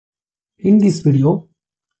In this video,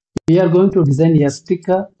 we are going to design a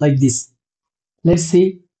sticker like this. Let's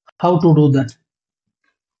see how to do that.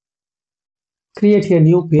 Create a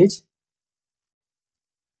new page.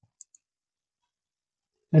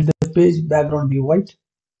 Let the page background be white.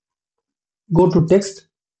 Go to text.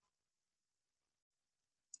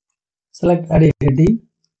 Select add a heading.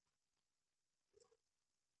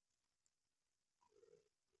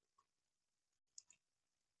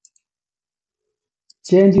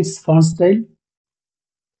 Change its font style.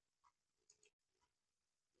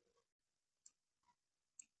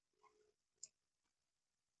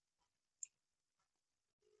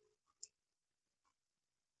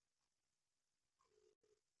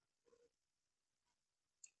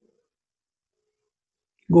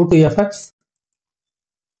 Go to effects.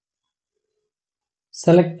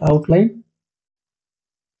 Select outline.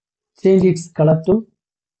 Change its color to,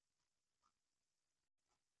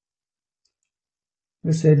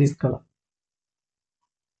 let's say, this color.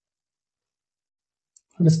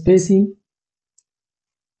 And spacing,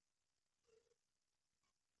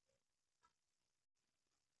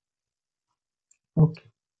 okay.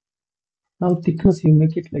 Now thickness, you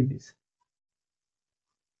make it like this.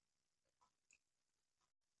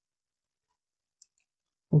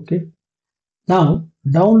 Okay. Now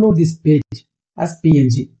download this page as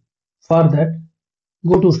PNG. For that,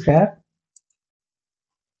 go to share.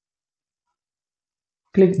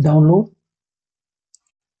 Click download.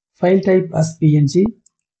 File type as PNG.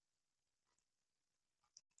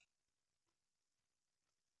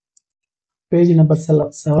 Page number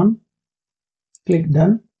 7. Click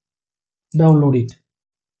done. Download it.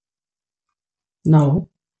 Now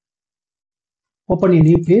open a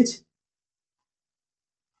new page.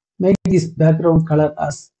 Make this background color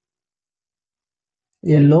as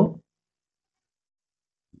yellow.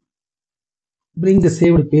 Bring the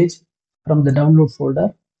saved page from the download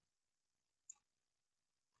folder.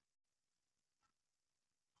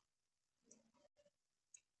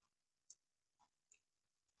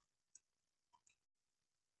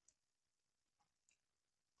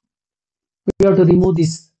 We have to remove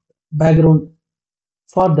this background.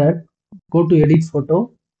 For that, go to edit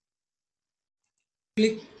photo.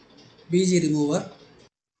 Click BG remover.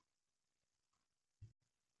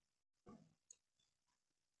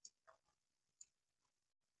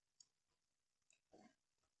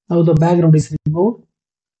 Now the background is removed.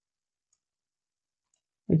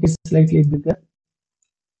 Make it slightly bigger.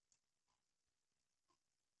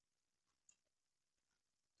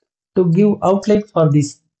 To give outline for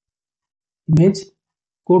this image,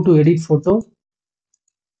 go to edit photo.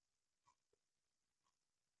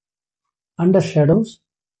 Under shadows,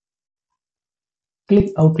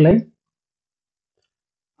 click outline.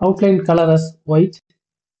 Outline color as white.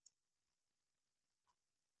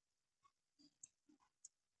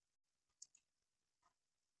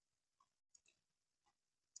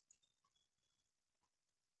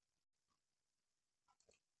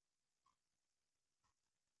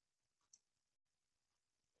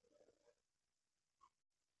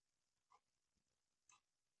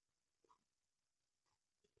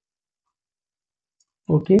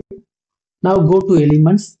 Okay. Now go to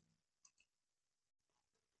elements.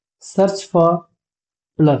 Search for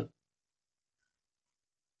blur.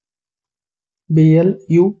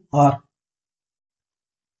 BLUR.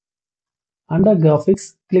 Under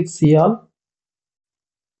graphics, click see all.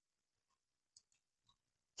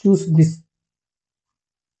 Choose this.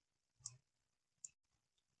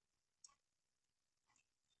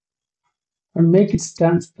 And make its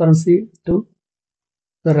transparency to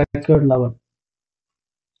the required level.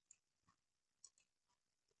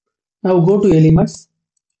 Now go to elements.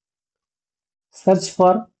 Search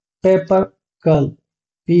for paper curl.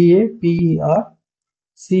 PAPERCURL.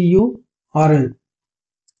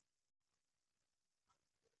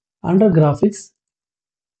 Under graphics,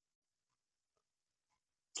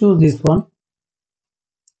 choose this one.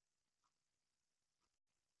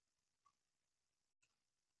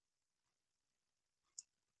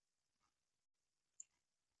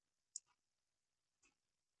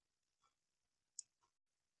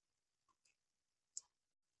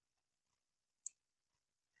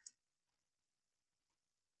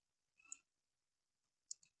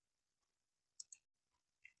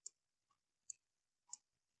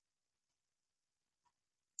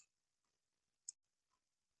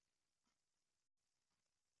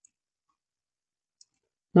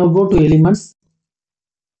 Now go to elements.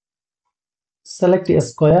 Select a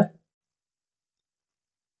square.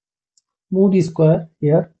 Move the square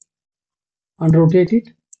here and rotate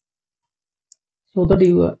it so that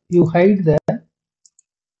you hide the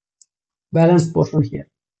balance portion here.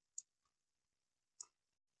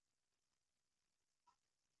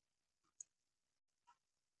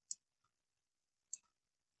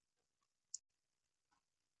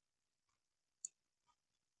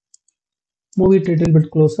 Move it a little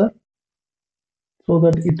bit closer so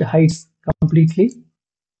that it hides completely.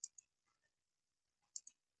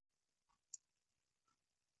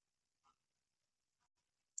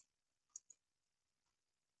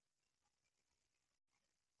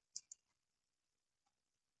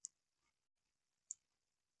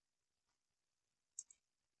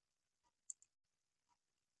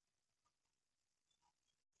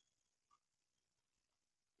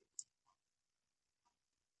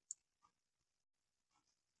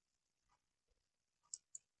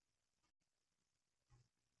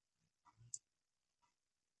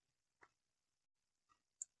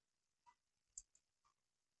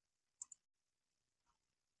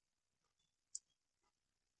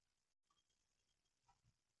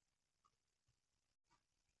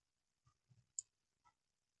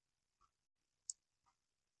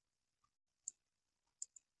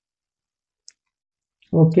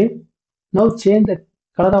 Okay. Now change the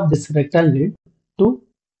color of this rectangle to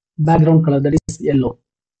background color, that is yellow.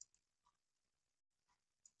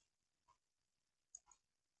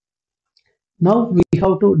 Now we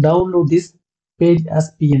have to download this page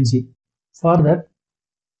as PNG. For that,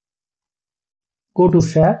 go to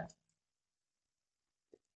share,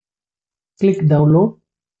 click download,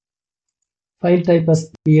 file type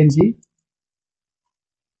as PNG,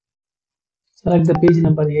 select the page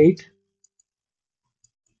number 8,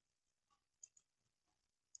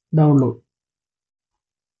 download.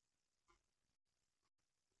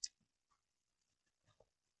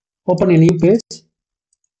 Open a new page,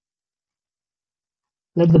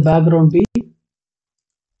 let the background be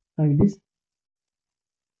like this.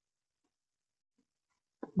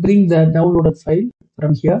 Bring the downloaded file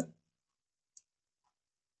from here.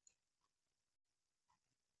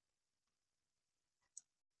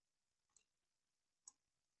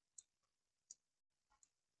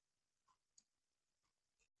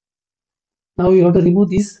 Now you have to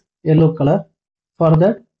remove this yellow color. For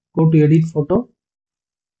that, go to edit photo,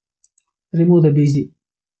 remove the BG.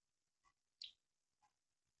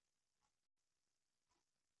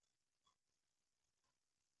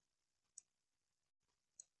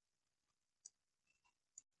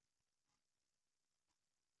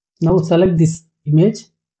 Now select this image,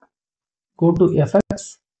 go to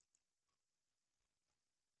effects,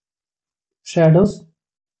 shadows,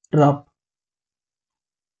 drop.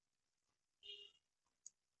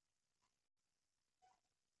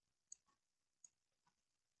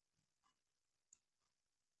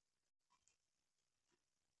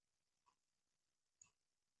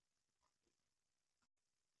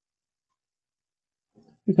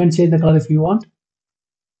 You can change the color if you want. You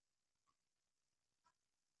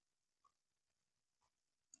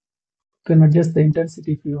can adjust the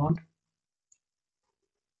intensity if you want.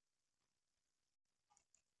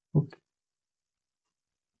 Okay.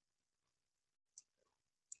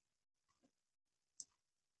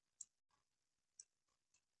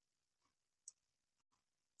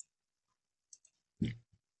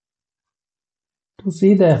 To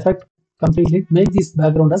see the effect completely, make this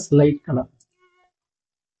background as light color.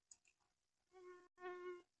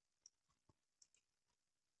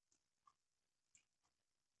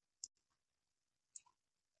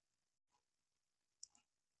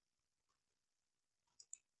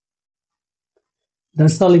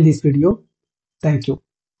 That's all in this video. Thank you.